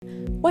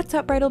What's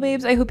up, Bridal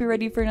Babes? I hope you're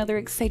ready for another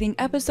exciting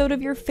episode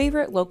of your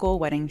favorite local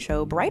wedding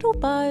show, Bridal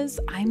Buzz.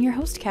 I'm your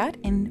host, Kat,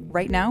 and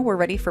right now we're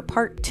ready for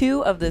part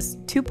 2 of this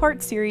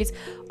 2-part series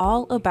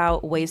all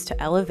about ways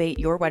to elevate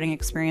your wedding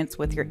experience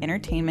with your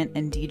entertainment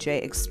and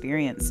DJ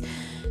experience.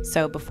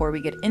 So before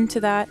we get into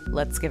that,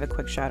 let's give a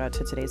quick shout out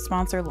to today's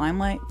sponsor,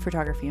 Limelight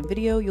Photography and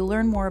Video. You'll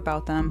learn more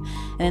about them.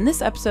 And in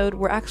this episode,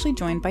 we're actually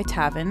joined by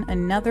Tavin,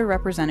 another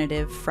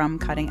representative from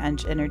Cutting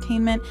Edge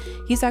Entertainment.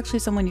 He's actually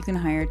someone you can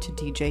hire to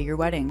DJ your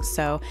wedding.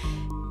 So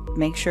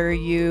make sure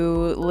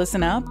you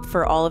listen up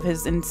for all of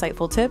his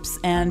insightful tips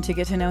and to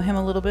get to know him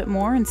a little bit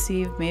more and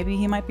see if maybe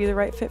he might be the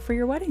right fit for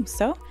your wedding.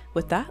 So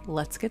with that,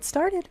 let's get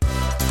started.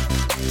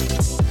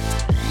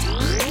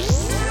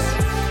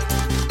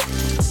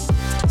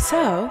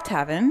 So,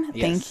 Tavin,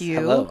 Yes, thank you.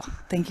 hello.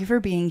 Thank you for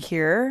being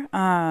here.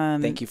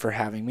 Thank you for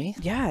having me.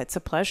 Yeah, it's a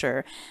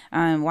pleasure.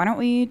 Why don't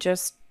we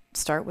just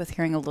start with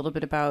hearing a little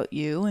bit about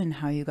you and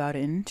how you got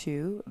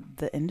into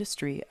the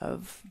industry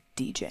of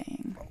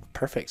DJing?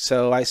 Perfect.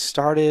 So I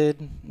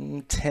started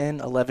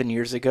 10, 11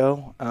 years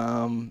ago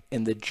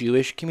in the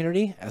Jewish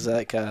community as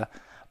like a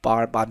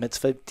bar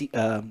mitzvah,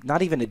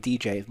 not even a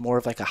DJ, more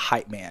of like a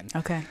hype man.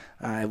 Okay.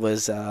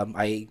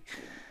 I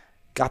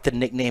got the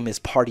nickname as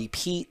Party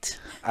Pete.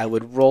 I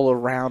would roll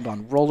around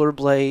on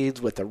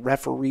rollerblades with a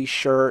referee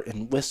shirt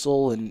and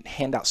whistle and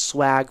hand out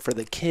swag for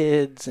the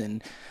kids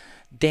and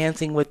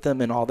dancing with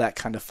them and all that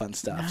kind of fun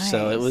stuff. Nice.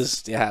 So it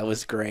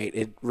was great.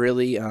 It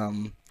really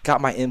got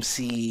my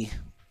MC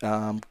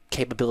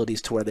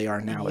capabilities to where they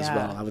are now as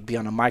well. I would be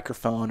on a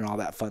microphone and all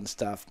that fun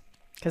stuff.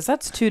 Because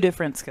that's two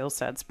different skill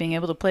sets, being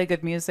able to play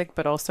good music,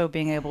 but also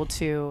being able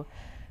to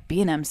be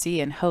an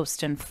MC and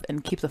host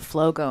and keep the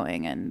flow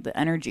going and the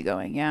energy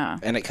going. Yeah.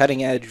 And at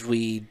Cutting Edge,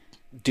 we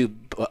do,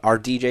 our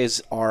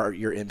DJs are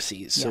your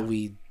MCs. So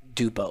we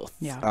do both.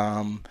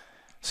 Yeah.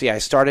 So I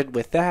started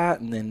with that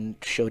and then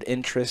showed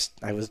interest.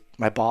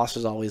 My boss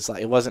was always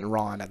like, it wasn't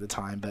Ron at the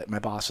time, but my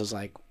boss was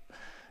like,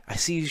 I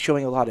see you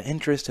showing a lot of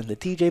interest in the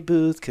DJ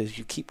booth because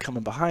you keep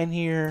coming behind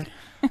here.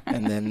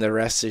 And then the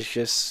rest is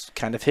just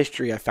kind of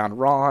history. I found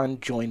Ron,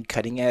 joined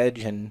Cutting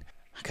Edge, and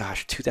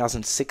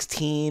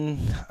 2016.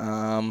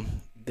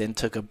 Then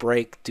took a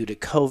break due to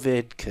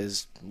COVID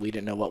because we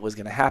didn't know what was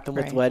going to happen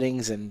with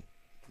weddings, and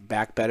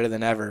back better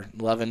than ever.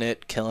 Loving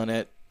it, killing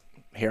it.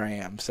 Here I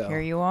am. So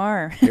Here you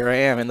are. Here I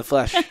am in the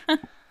flesh.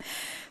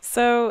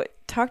 So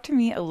talk to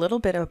me a little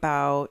bit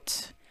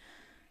about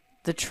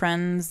the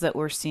trends that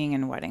we're seeing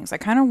in weddings. I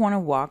kind of want to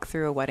walk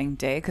through a wedding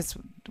day because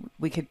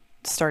we could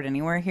start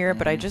anywhere here,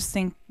 but I just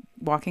think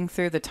walking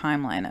through the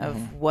timeline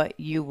of what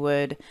you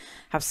would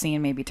have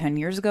seen maybe 10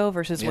 years ago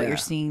versus what you're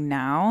seeing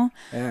now.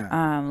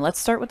 Yeah. Let's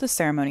start with the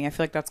ceremony. I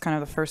feel like that's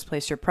kind of the first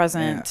place you're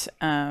present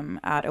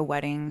at a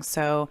wedding.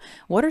 So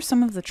what are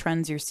some of the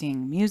trends you're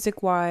seeing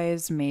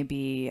music-wise,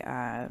 maybe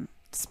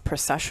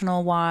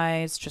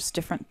processional-wise, just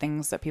different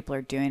things that people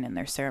are doing in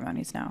their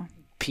ceremonies now?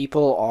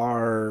 People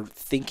are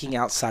thinking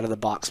outside of the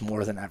box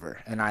more than ever,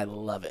 and I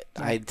love it.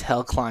 I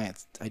tell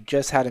clients, I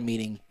just had a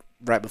meeting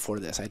right before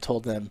this. I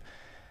told them,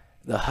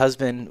 the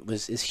husband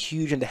is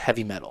huge into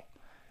heavy metal.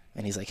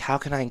 And he's like, how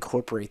can I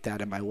incorporate that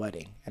in my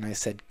wedding? And I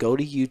said, go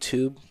to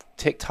YouTube,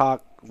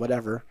 TikTok,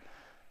 whatever,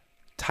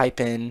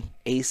 type in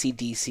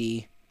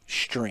AC/DC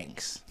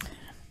strings.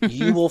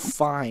 You will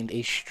find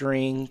a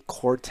string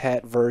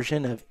quartet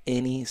version of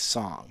any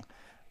song,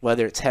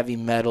 whether it's heavy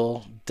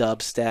metal,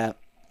 dubstep,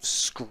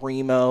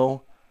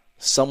 screamo.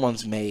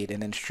 Someone's made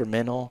an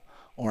instrumental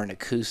or an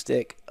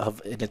acoustic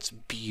and it's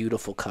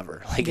beautiful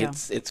cover. Like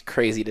it's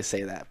crazy to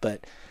say that,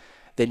 but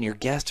then your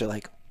guests are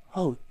like,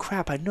 oh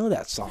crap, I know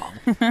that song.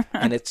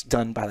 And it's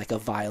done by like a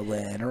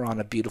violin or on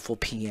a beautiful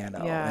piano.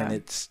 And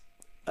it's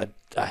a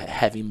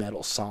heavy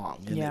metal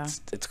song. And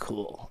it's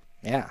cool.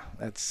 Yeah,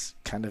 that's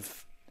kind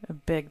of a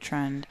big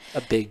trend.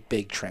 A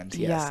big trend,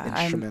 yes.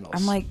 Instrumentals.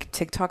 I'm like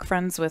TikTok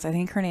friends with, I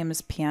think her name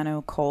is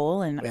Piano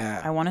Cole, and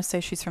I want to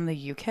say she's from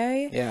the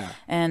UK. Yeah.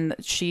 And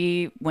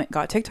she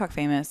got TikTok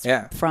famous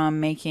from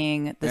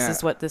making this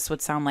is what this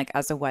would sound like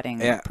as a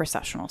wedding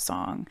processional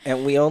song.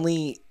 And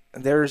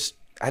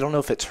I don't know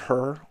if it's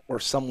her or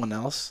someone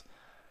else,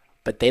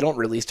 but they don't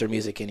release their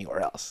music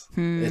anywhere else.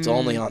 It's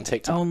only on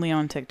TikTok. Only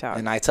on TikTok.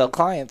 And I tell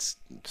clients,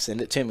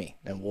 send it to me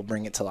and we'll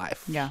bring it to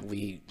life. Yeah.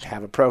 We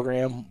have a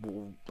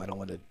program. I don't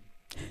want to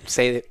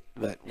say it,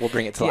 but we'll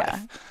bring it to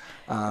life.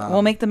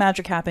 We'll make the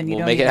magic happen. You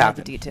don't even have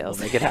the details.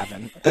 We'll make it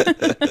happen.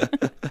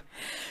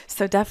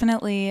 So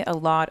definitely a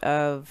lot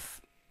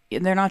of,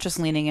 they're not just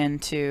leaning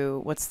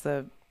into, what's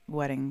the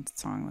wedding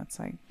song that's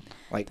like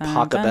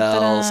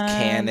Pachelbel's,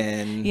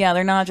 Canon. Yeah,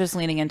 they're not just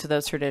leaning into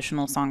those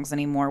traditional songs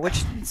anymore,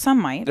 which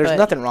some might. There's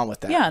nothing wrong with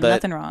that. Yeah,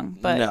 nothing wrong.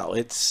 But no,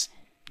 it's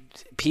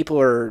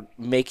people are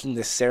making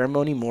the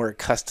ceremony more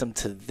accustomed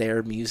to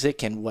their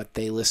music and what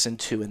they listen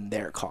to in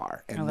their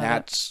car, and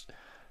that's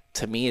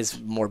to me is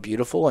more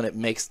beautiful, and it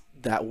makes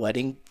that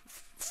wedding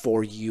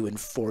for you and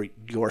for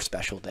your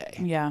special day.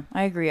 Yeah,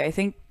 I agree.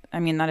 I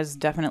mean, that is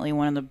definitely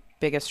one of the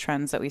biggest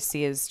trends that we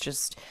see is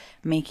just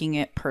making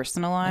it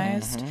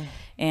personalized.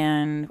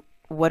 And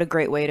what a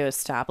great way to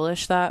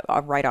establish that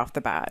right off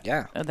the bat.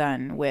 Yeah.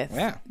 Then with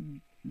Yeah.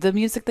 the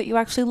music that you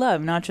actually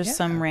love, not just Yeah.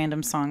 some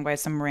random song by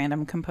some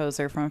random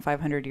composer from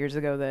 500 years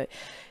ago that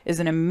is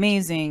an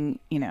amazing,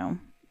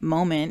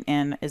 moment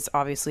and is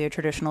obviously a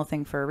traditional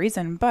thing for a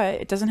reason, but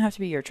it doesn't have to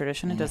be your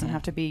tradition. It doesn't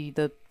have to be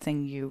the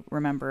thing you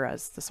remember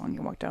as the song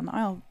you walk down the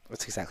aisle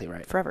That's exactly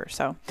right. forever.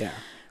 So Yeah.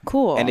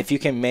 cool. And if you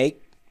can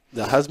make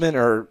the husband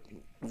or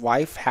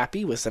wife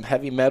happy with some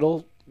heavy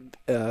metal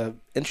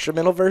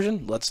instrumental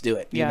version, let's do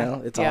it. Yeah.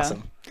 It's Yeah.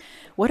 awesome.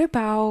 What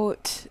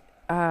about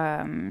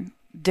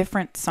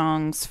different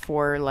songs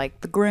for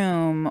like the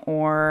groom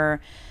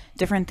or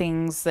different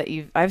things that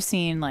I've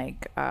seen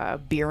like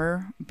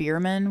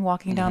beermen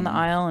walking down the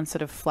aisle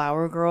instead of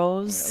flower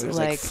girls. There's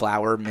like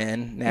flower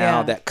men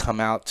now that come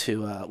out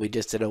to we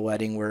just did a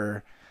wedding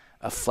where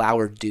a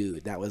flower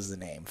dude, that was the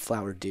name,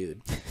 flower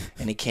dude,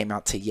 and he came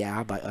out to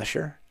Yeah by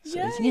Usher.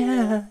 So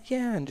yeah,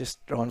 and just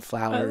throwing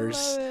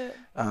flowers.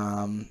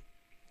 I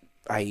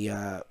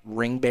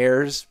ring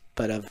bears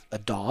but of a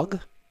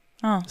dog.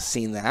 Oh.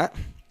 Seen that.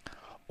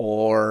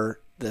 Or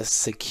the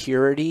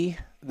security,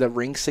 the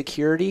ring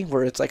security,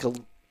 where it's like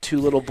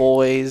two little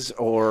boys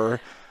or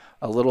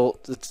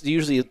it's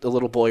usually a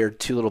little boy or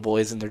two little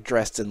boys, and they're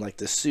dressed in like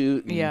the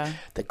suit and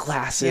the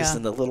glasses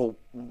and the little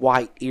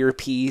white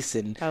earpiece,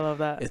 and I love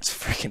that. it's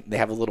freaking, they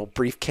have a little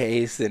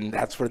briefcase and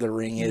that's where the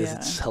ring is.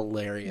 It's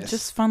hilarious.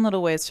 Just fun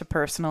little ways to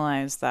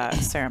personalize that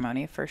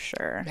ceremony for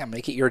sure. Yeah,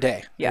 make it your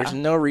day. Yeah. There's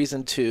no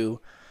reason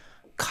to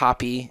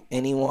copy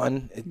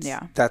anyone.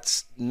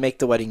 That's make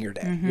the wedding your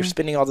day. You're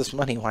spending all this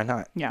money, why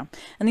not? Yeah.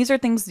 And these are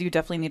things you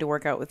definitely need to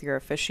work out with your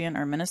officiant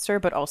or minister,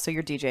 but also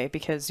your DJ,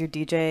 because your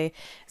DJ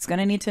is going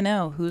to need to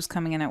know who's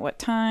coming in at what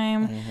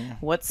time,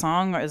 what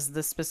song is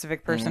the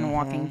specific person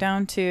walking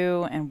down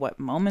to, and what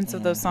moments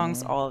of those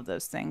songs, all of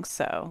those things.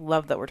 So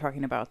love that we're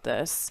talking about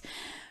this.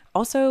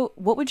 Also,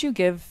 what would you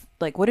give,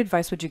 like, what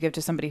advice would you give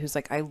to somebody who's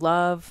like, I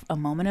love a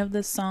moment of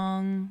this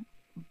song?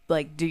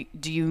 Like, do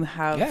you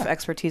have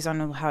expertise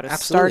on how to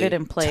start it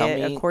and play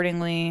it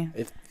accordingly?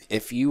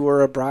 If you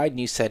were a bride and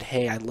you said,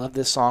 hey, I love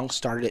this song,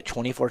 started at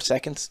 24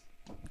 seconds,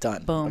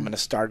 done. Boom. I'm going to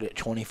start it at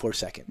 24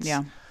 seconds.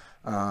 Yeah.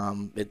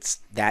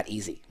 It's that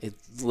easy.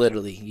 It's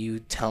literally, you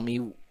tell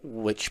me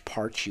which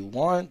parts you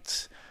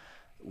want.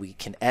 We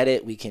can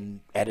edit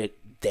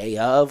day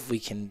of. We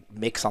can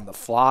mix on the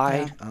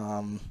fly.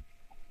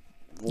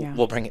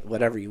 We'll bring it,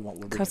 whatever you want.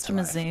 We'll bring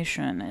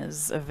Customization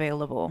is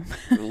available.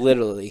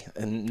 Literally,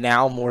 and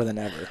now more than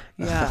ever.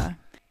 Yeah.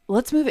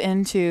 Let's move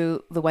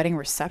into the wedding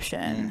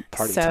reception.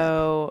 Party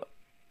time.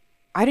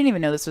 I didn't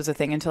even know this was a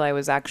thing until I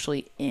was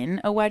actually in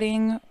a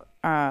wedding,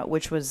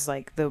 which was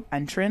like the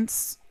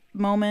entrance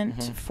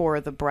moment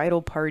for the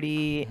bridal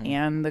party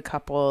and the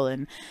couple.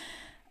 And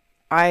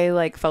I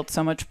like felt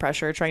so much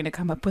pressure trying to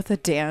come up with a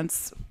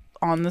dance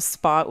on the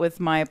spot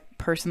with my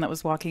person that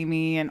was walking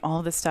me and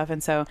all this stuff.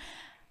 And so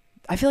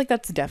I feel like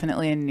that's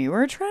definitely a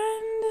newer trend.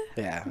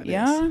 Yeah. It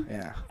is.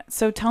 Yeah.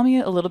 So tell me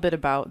a little bit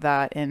about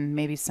that and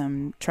maybe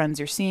some trends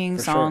you're seeing,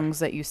 songs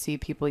that you see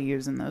people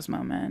use in those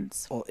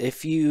moments. Well,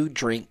 if you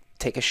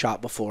take a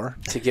shot before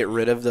to get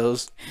rid of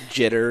those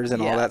jitters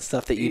and all that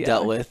stuff that you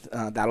dealt with,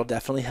 that'll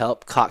definitely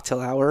help.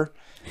 Cocktail hour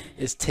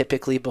is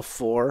typically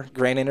before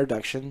grand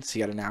introduction, so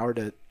you got an hour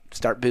to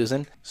start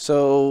boozing.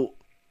 So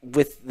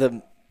with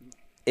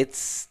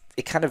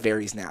it kind of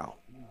varies now.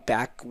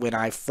 Back when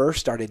I first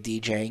started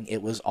DJing,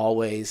 it was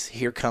always,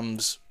 here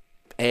comes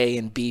A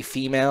and B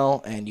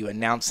female, and you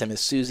announce them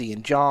as Susie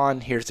and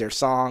John. Here's their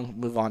song.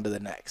 Move on to the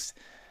next.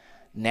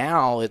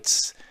 Now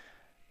it's,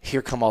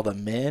 here come all the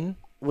men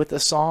with a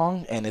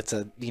song, and it's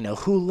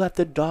who let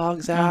the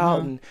dogs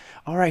out, and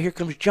all right, here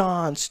comes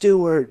John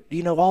Stewart.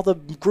 All the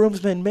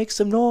groomsmen, make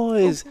some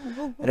noise,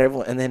 and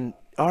everyone, and then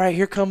all right,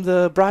 here come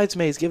the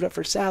bridesmaids. Give it up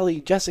for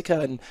Sally, Jessica,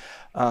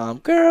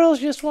 and girls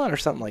just one or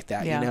something like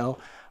that.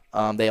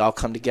 They all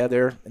come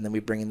together, and then we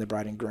bring in the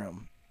bride and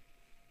groom.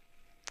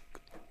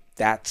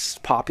 That's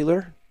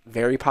popular,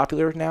 very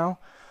popular now.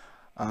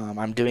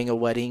 I'm doing a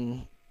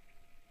wedding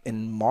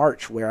in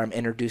March where I'm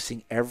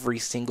introducing every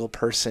single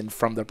person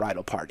from the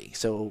bridal party.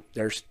 So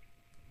there's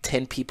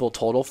 10 people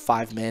total,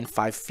 5 men,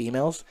 5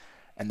 females,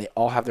 and they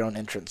all have their own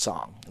entrance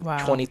song.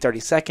 Wow. 20, 30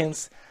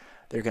 seconds.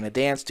 They're going to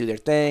dance, do their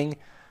thing.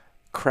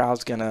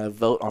 Crowd's going to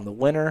vote on the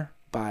winner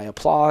by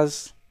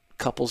applause.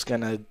 Couple's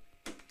going to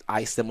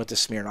ice them with the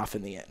Smirnoff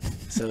in the end.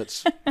 So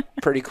it's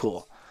pretty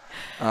cool.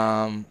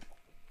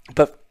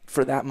 But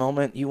for that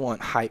moment, you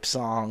want hype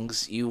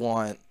songs. You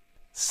want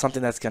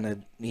something that's going to,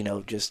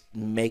 just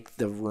make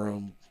the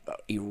room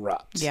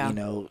erupt. Yeah.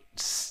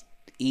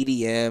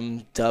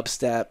 EDM,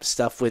 dubstep,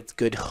 stuff with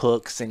good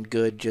hooks and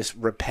good just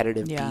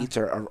repetitive beats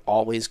are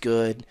always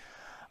good.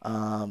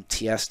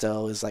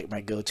 Tiesto is like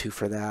my go-to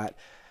for that.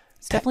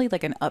 It's definitely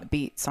like an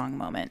upbeat song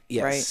moment,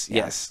 right?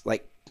 Yes.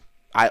 Like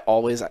I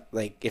always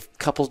if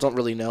couples don't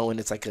really know, and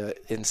it's like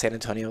in San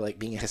Antonio, like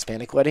being a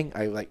Hispanic wedding,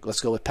 I let's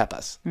go with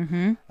Pepas.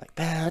 Like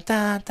dun,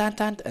 dun, dun,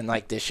 dun, and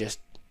this just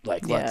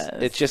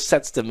it just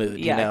sets the mood.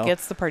 Yeah, it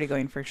gets the party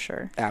going for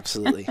sure.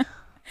 Absolutely.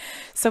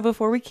 So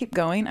before we keep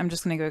going, I'm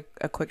just going to go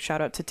a quick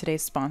shout out to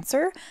today's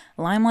sponsor,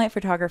 Limelight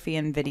Photography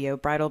and Video.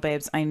 Bridal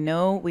Babes, I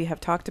know we have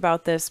talked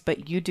about this,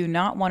 but you do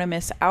not want to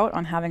miss out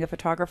on having a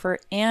photographer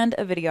and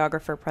a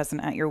videographer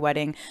present at your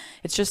wedding.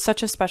 It's just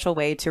such a special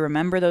way to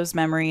remember those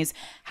memories,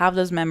 have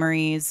those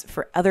memories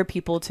for other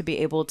people to be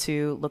able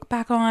to look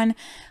back on.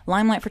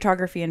 Limelight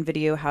Photography and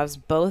Video has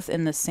both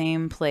in the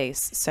same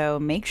place. So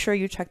make sure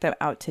you check them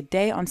out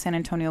today on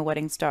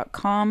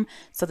sanantonioweddings.com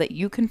so that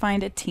you can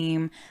find a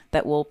team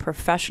that will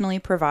professionally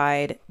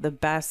provide the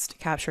best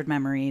captured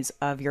memories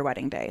of your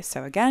wedding day.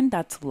 So again,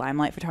 that's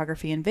Limelight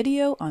Photography and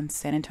Video on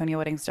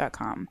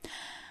sanantonioweddings.com.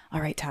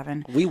 All right,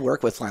 Tavin. We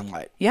work with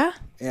Limelight. Yeah?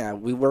 Yeah,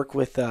 we work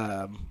with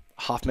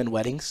Hoffman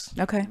Weddings.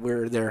 Okay.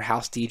 We're their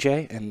house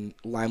DJ, and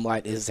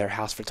Limelight is their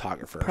house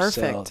photographer.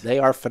 Perfect. So they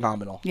are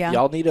phenomenal. Yeah.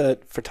 Y'all need a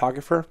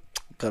photographer?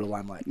 Go to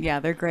Limelight. Yeah,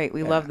 they're great.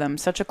 We love them.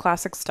 Such a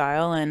classic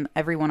style, and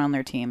everyone on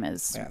their team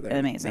is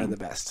amazing. They're the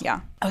best.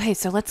 Yeah. Okay,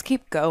 so let's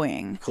keep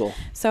going. Cool.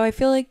 So I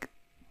feel like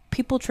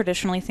people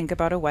traditionally think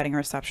about a wedding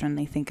reception.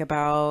 They think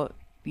about,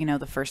 you know,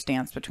 the first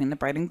dance between the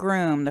bride and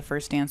groom, the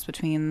first dance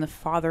between the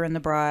father and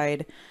the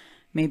bride,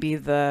 maybe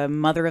the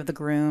mother of the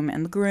groom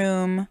and the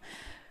groom.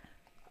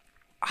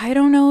 I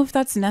don't know if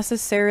that's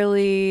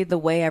necessarily the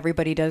way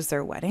everybody does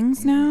their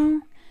weddings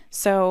now.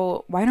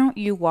 So why don't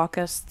you walk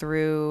us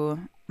through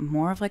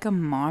more of like a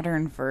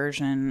modern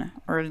version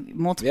or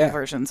multiple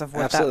versions of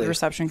what that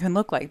reception can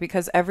look like,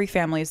 because every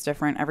family is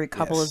different, every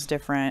couple is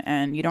different,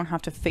 and you don't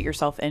have to fit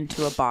yourself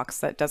into a box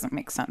that doesn't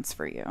make sense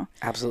for you.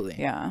 Absolutely.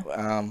 Yeah.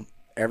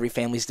 Every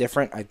family's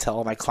different. I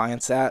tell my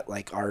clients that,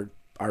 like, our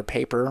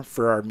paper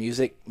for our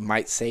music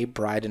might say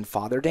bride and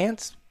father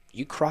dance.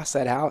 You cross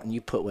that out and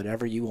you put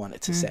whatever you want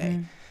it to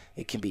say.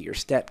 It can be your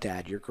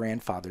stepdad, your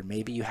grandfather,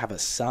 maybe you have a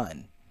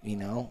son, you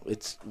know,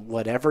 it's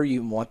whatever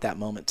you want that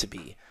moment to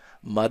be.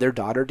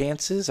 Mother-daughter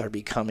dances are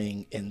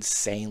becoming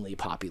insanely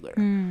popular.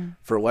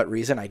 For what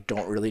reason? I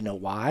don't really know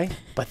why,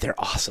 but they're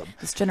awesome.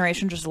 This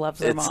generation just loves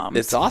their moms.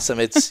 It's awesome.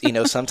 It's, you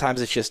know,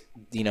 sometimes it's just,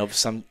 you know,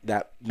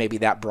 maybe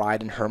that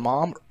bride and her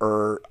mom,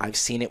 or I've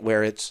seen it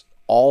where it's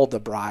all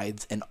the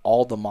brides and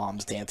all the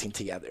moms dancing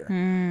together.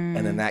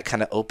 And then that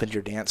kind of opened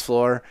your dance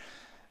floor.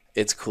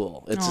 It's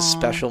cool. It's a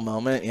special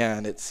moment. Yeah.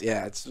 And it's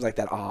like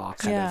that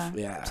kind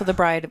of. So the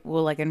bride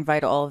will like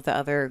invite all of the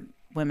other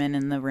women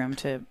in the room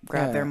to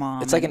grab their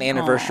mom. It's like an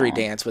anniversary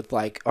dance with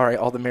like, all right,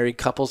 all the married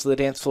couples to the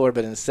dance floor,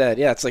 but instead,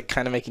 it's like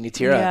kind of making you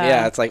tear up.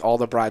 Yeah, it's like all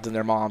the brides and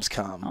their moms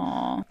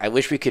come. I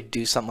wish we could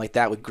do something like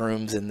that with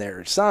grooms and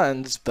their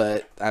sons,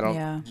 but I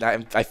don't.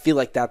 I feel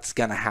like that's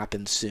gonna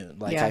happen soon.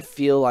 Like I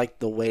feel like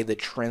the way the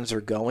trends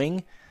are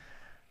going,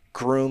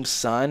 groom's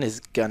son is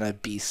gonna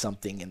be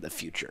something in the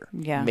future.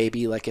 Yeah,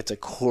 maybe like it's a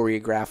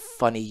choreographed,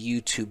 funny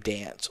YouTube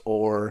dance,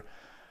 or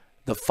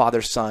the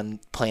father-son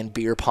playing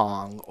beer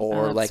pong,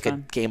 or like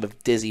fun. A game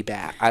of dizzy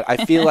bat.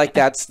 I feel like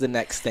that's the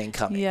next thing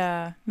coming.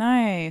 Yeah,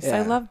 nice.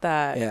 I love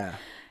that. Yeah.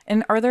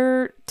 And are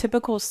there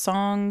typical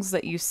songs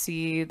that you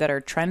see that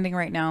are trending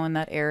right now in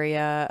that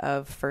area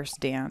of first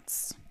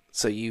dance?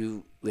 So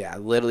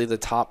literally the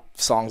top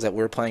songs that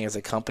we're playing as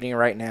a company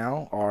right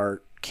now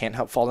are Can't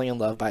Help Falling in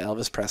Love by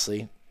Elvis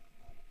Presley.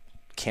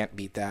 Can't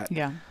beat that.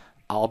 Yeah.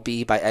 I'll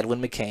Be by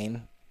Edwin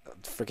McCain.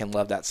 Freaking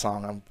love that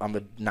song. I'm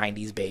a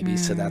 90s baby,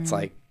 so that's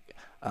like,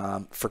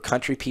 for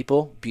country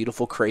people,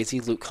 Beautiful Crazy,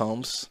 Luke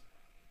Combs.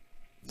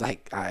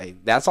 Like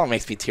that song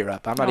makes me tear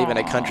up. I'm not even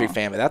a country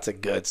fan, but that's a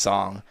good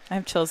song. I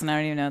have chills and I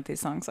don't even know what these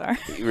songs are.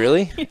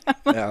 Really?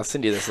 Yeah, I'll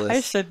send you this list.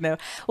 I should know.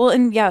 Well,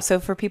 and so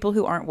for people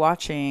who aren't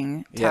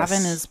watching,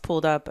 Tavin has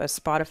pulled up a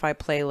Spotify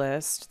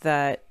playlist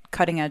that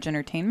Cutting Edge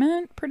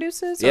Entertainment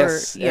produces?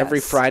 Yes, every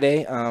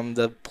Friday,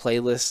 the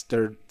playlist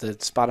or the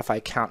Spotify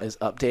account is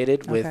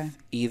updated with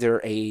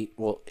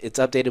it's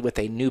updated with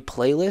a new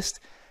playlist,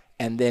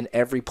 and then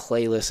every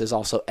playlist is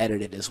also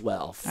edited as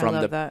well.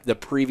 From the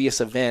previous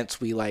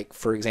events, we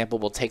for example,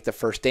 we'll take the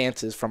first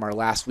dances from our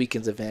last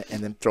weekend's event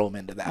and then throw them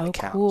into that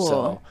account. Cool.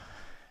 So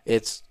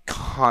it's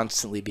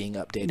constantly being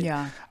updated.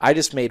 Yeah. I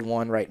just made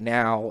one right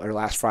now, or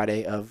last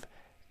Friday, of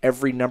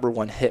every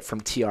 #1 hit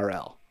from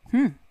TRL.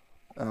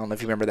 I don't know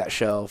if you remember that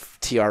show,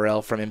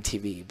 TRL from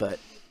MTV, but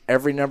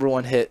every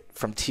 #1 hit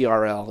from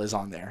TRL is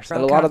on there. So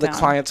a lot of the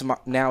clients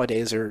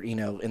nowadays are,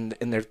 in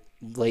their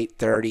late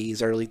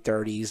 30s, early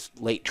 30s,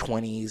 late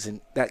 20s,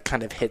 and that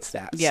kind of hits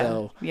that. Yeah,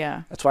 so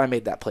that's why I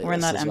made that playlist. We're in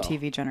that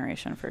MTV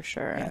generation for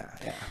sure.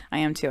 Yeah. I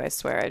am too, I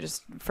swear. I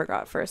just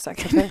forgot for a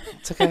second.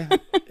 It's okay.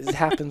 It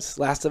happens.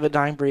 Last of a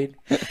dying breed.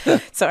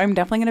 So I'm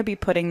definitely going to be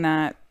putting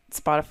that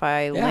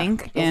Spotify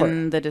link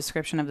in the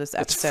description of this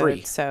episode. It's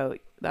free. So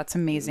that's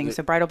amazing.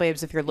 So Bridal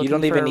Babes, if you're looking for a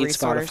resource. You don't even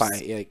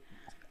need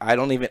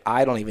Spotify.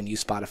 I don't even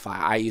use Spotify.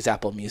 I use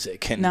Apple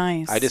Music. And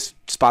nice.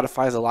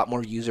 Spotify is a lot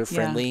more user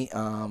friendly,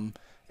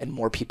 and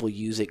more people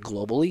use it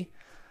globally.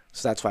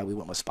 So that's why we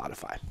went with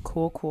Spotify.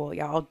 Cool.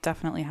 Yeah, I'll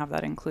definitely have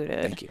that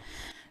included. Thank you.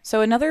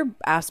 So another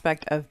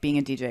aspect of being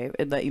a DJ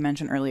that you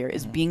mentioned earlier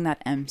is being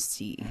that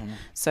MC.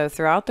 So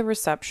throughout the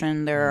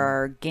reception, there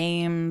are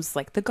games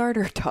like the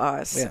garter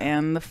toss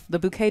and the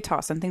bouquet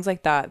toss and things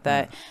like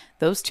that,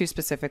 those two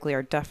specifically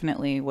are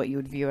definitely what you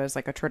would view as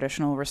like a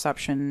traditional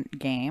reception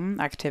game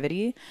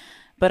activity.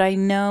 But I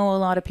know a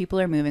lot of people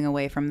are moving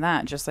away from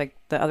that, just like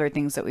the other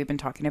things that we've been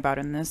talking about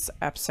in this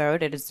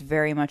episode. It is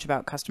very much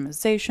about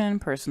customization,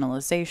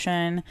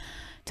 personalization.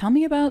 Tell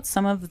me about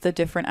some of the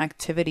different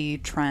activity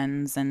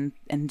trends and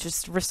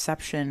just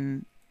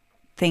reception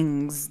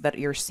things that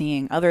you're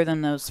seeing other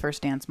than those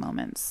first dance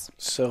moments.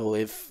 So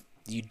if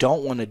you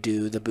don't want to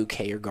do the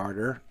bouquet or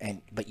garter,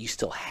 but you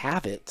still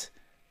have it,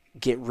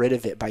 get rid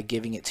of it by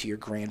giving it to your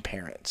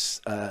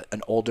grandparents.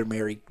 An older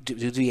married,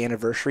 do the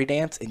anniversary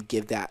dance and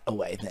give that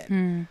away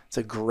then. It's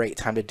a great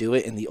time to do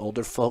it, and the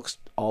older folks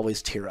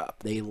always tear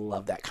up. They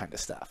love that kind of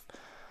stuff.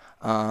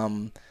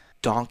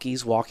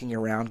 Donkeys walking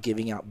around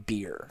giving out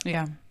beer.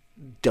 Yeah.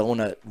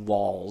 Donut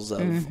walls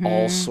of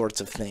all sorts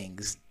of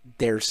things.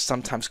 There's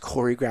sometimes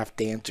choreographed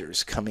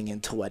dancers coming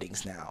into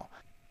weddings now.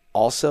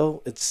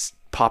 Also, it's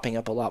popping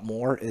up a lot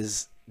more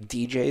is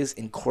DJs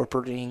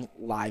incorporating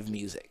live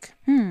music,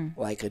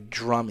 like a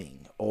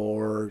drumming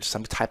or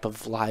some type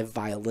of live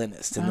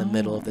violinist in the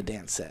middle of the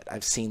dance set.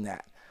 I've seen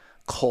that.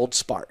 Cold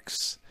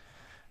sparks.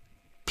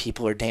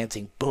 People are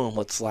dancing, boom,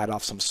 let's light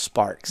off some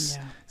sparks.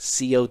 Yeah.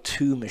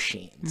 CO2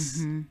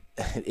 machines.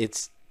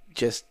 It's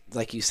just,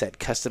 like you said,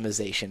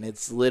 customization.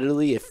 It's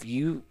literally, if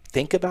you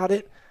think about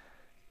it,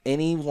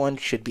 anyone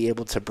should be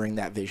able to bring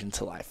that vision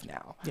to life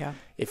now. Yeah.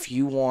 If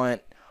you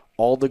want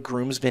all the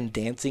groomsmen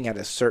dancing at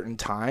a certain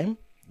time,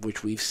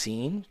 which we've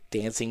seen,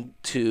 dancing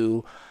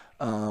to,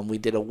 we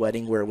did a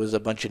wedding where it was a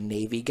bunch of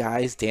Navy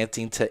guys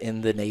dancing to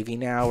In the Navy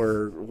Now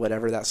or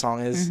whatever that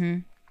song is.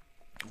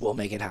 We'll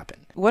make it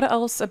happen. What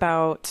else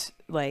about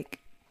like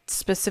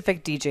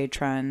specific DJ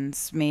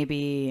trends?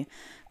 Maybe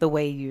the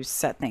way you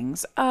set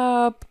things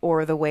up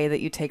or the way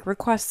that you take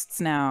requests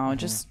now.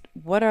 Just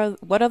what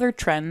other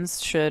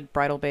trends should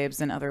Bridal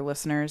Babes and other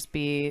listeners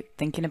be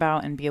thinking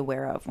about and be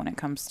aware of when it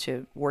comes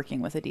to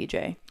working with a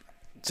DJ?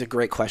 It's a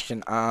great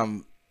question.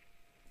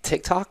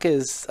 TikTok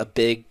is a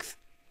big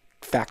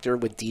factor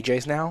with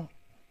DJs now.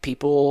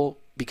 People,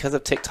 because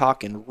of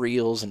TikTok and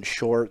Reels and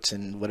Shorts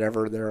and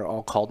whatever they're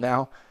all called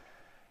now,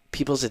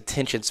 people's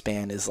attention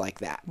span is like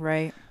that.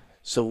 Right.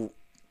 So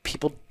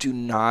people do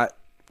not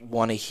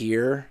want to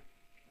hear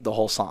the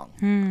whole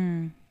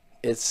song.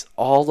 It's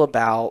all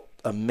about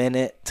a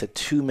minute to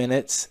 2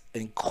 minutes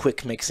and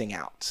quick mixing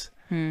out.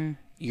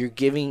 You're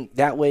giving,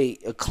 that way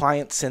a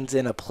client sends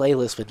in a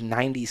playlist with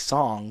 90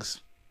 songs.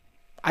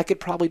 I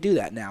could probably do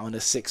that now in a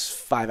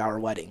 5-hour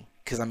wedding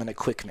because I'm in a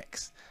quick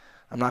mix.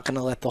 I'm not going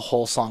to let the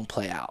whole song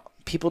play out.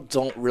 People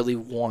don't really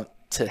want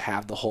to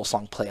have the whole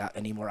song play out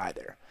anymore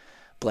either.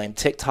 Blame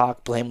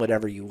TikTok, blame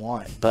whatever you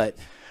want. But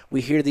we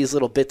hear these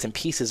little bits and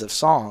pieces of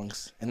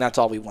songs, and that's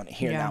all we want to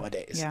hear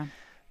nowadays. Yeah.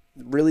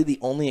 Really the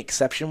only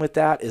exception with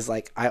that is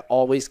like I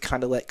always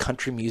kind of let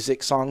country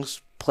music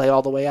songs play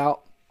all the way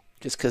out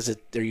just because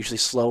they're usually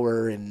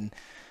slower and,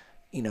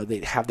 you know, they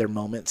have their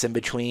moments in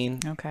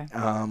between. Okay.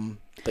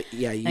 But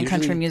yeah, usually, and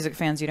country music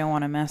fans you don't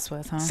want to mess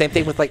with, huh? Same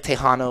thing with like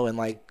Tejano and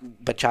like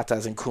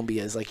bachatas and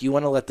cumbias. Like you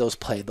want to let those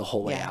play the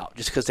whole way out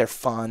just because they're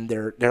fun.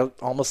 They're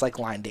almost like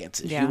line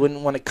dances. You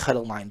wouldn't want to cut a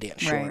line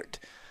dance short.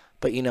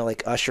 But you know,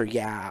 like Usher,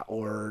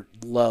 or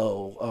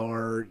Low,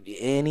 or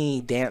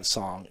any dance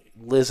song,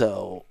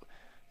 Lizzo,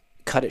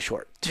 cut it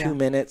short. 2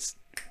 minutes,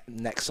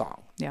 next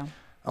song. Yeah.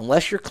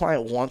 Unless your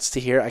client wants to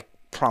hear, I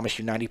promise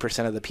you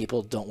 90% of the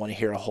people don't want to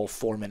hear a whole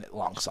 4-minute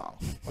long song.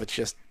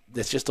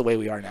 It's just the way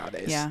we are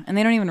nowadays. Yeah, and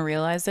they don't even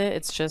realize it.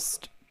 It's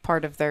just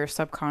part of their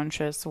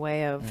subconscious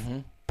way of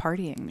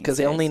partying. Because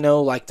they only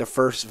know like the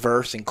first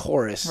verse and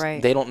chorus. Right.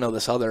 They don't know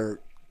this other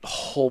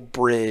whole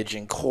bridge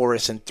and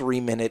chorus and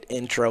 3-minute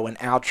intro and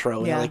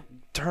outro. And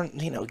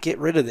like, get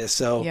rid of this.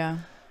 So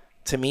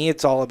to me,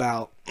 it's all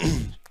about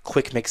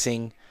quick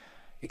mixing,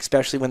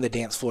 especially when the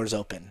dance floor is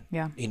open.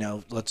 Yeah. You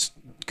know, let's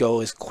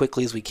go as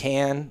quickly as we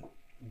can,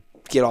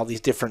 get all these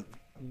different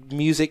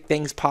music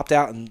things popped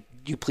out, and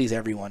you please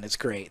everyone. It's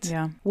great.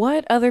 Yeah.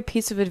 What other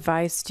piece of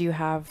advice do you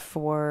have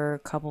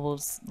for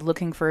couples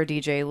looking for a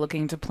DJ,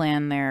 looking to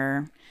plan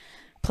their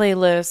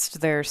playlist,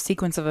 their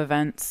sequence of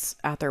events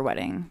at their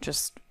wedding?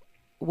 Just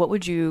what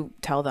would you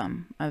tell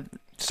them?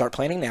 Start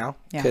planning now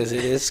because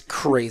it is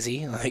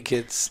crazy. Like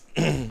it's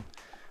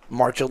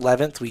March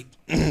 11th. We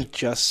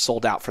just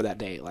sold out for that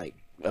day, like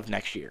of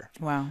next year.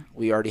 Wow.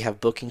 We already have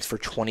bookings for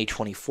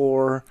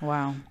 2024.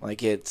 Wow.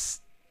 Like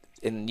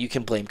and you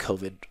can blame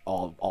COVID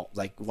all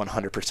like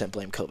 100%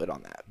 blame COVID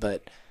on that.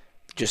 But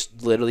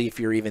just literally, if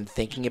you're even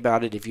thinking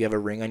about it, if you have a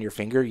ring on your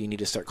finger, you need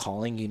to start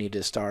calling. You need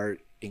to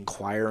start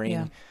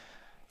inquiring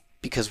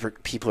because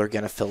people are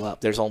going to fill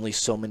up. There's only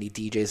so many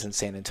DJs in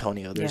San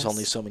Antonio. There's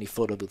only so many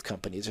photo booth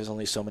companies. There's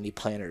only so many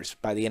planners.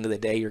 By the end of the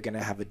day, you're going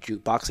to have a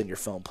jukebox in your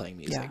phone playing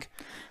music.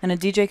 Yeah. And a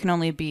DJ can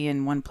only be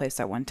in one place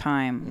at one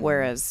time.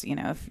 Whereas, you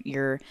know, if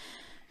you're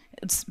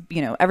it's,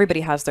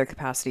 everybody has their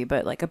capacity,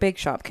 but like a bake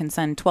shop can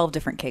send 12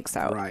 different cakes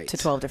out to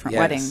 12 different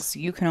weddings.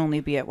 You can only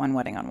be at one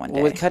wedding on one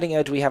day. With Cutting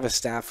Edge, we have a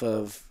staff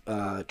of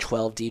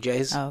 12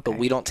 DJs, but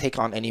we don't take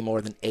on any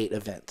more than 8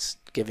 events.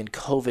 Given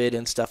COVID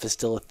and stuff is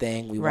still a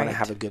thing, we want to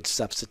have a good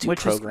substitute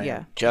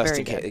program just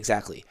in case.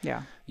 Exactly.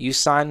 Yeah. You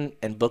sign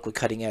and book with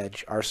Cutting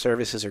Edge, our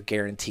services are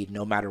guaranteed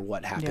no matter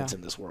what happens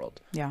in this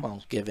world. Yeah.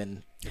 Well,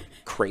 given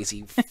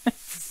crazy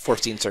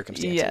foreseen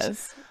circumstances.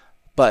 Yes.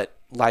 But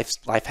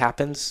life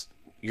happens.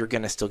 You're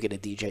going to still get a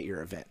DJ at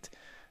your event.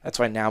 That's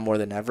why now more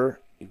than ever,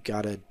 you've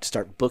got to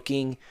start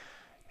booking,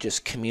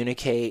 just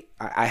communicate.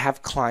 I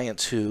have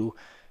clients who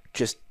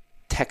just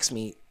text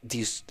me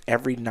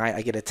every night.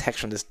 I get a text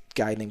from this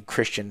guy named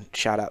Christian.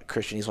 Shout out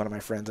Christian. He's one of my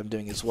friends. I'm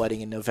doing his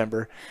wedding in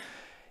November.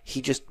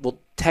 He just will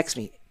text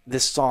me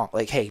this song,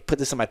 like, hey, put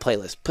this in my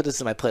playlist. Put this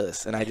in my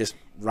playlist. And I just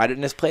write it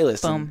in his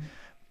playlist. Boom.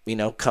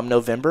 And, come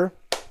November,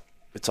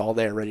 it's all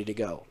there ready to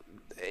go.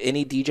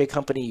 Any DJ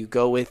company you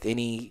go with,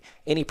 any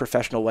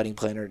professional wedding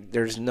planner,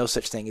 there's no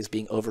such thing as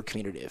being over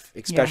communicative,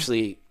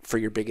 especially for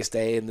your biggest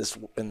day in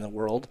the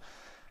world.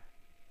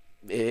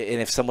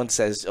 And if someone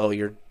says, "Oh,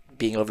 you're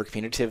being over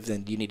communicative,"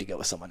 then you need to go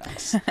with someone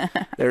else.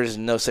 There's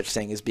no such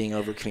thing as being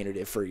over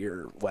communicative for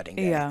your wedding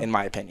day, in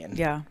my opinion.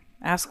 Yeah,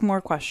 ask more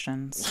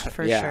questions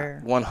for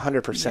sure.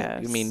 100%.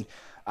 Yes. I mean,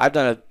 I've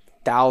done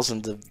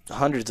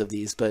hundreds of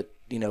these, but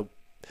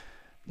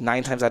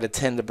 9 times out of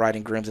 10, the bride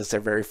and grooms, it's their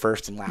very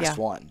first and last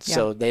one.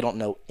 So they don't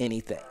know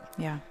anything.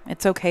 Yeah.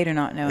 It's okay to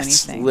not know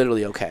anything. It's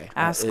literally okay.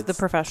 Ask the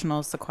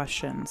professionals the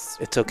questions.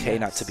 It's okay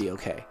not to be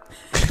okay.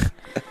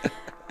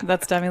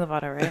 That's Demi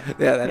Lovato, right?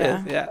 Yeah, that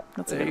is. Yeah.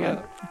 That's a good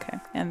one. Okay.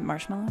 And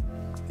Marshmallow?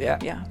 Yeah.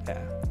 Yeah.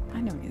 I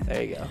know music.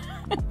 There you go.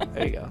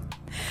 There you go.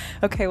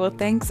 Okay, well,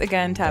 thanks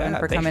again, Tavin,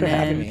 for coming in.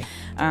 Having me.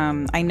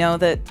 I know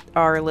that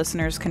our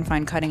listeners can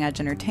find Cutting Edge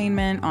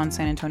Entertainment on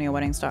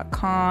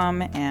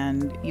SanAntonioWeddings.com,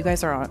 and you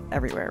guys are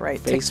everywhere, right?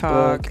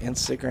 Facebook, TikTok,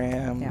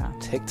 Instagram,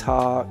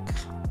 TikTok.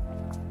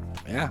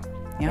 Yeah.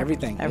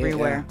 Everything.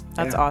 Everywhere.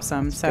 That's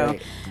awesome. It's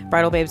great.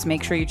 Bridal Babes,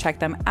 make sure you check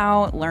them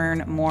out,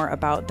 learn more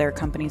about their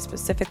company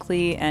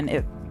specifically, and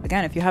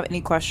if you have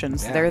any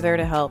questions, they're there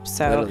to help.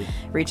 So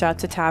reach out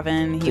to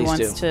Tavin. He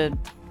wants to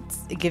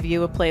give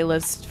you a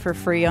playlist for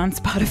free on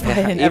Spotify.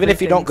 And even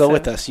if you don't go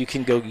with us, you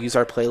can go use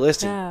our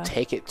playlist and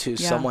take it to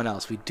someone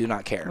else. We do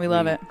not care. We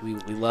love it. We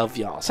love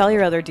y'all. Tell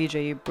your other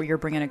DJ you're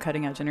bringing a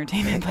Cutting Edge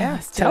Entertainment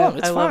playlist. Tell them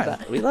it's fun. Love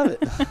that. We love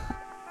it.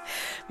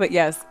 But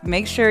yes,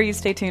 make sure you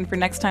stay tuned for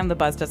next time. The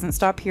buzz doesn't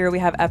stop here. We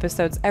have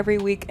episodes every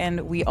week,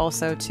 and we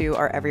also too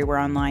are everywhere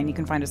online. You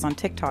can find us on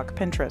TikTok,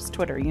 Pinterest,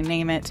 Twitter, you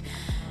name it,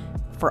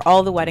 for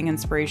all the wedding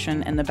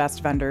inspiration and the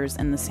best vendors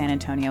in the San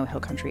Antonio Hill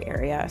Country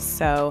area.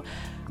 So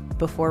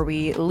before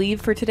we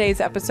leave for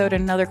today's episode,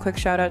 another quick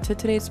shout out to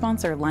today's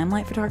sponsor,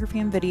 Limelight Photography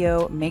and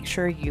Video. Make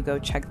sure you go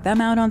check them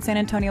out on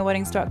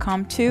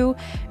SanAntonioWeddings.com too.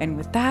 And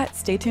with that,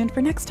 stay tuned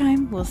for next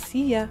time. We'll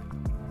see ya.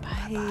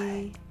 Bye.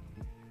 Bye-bye.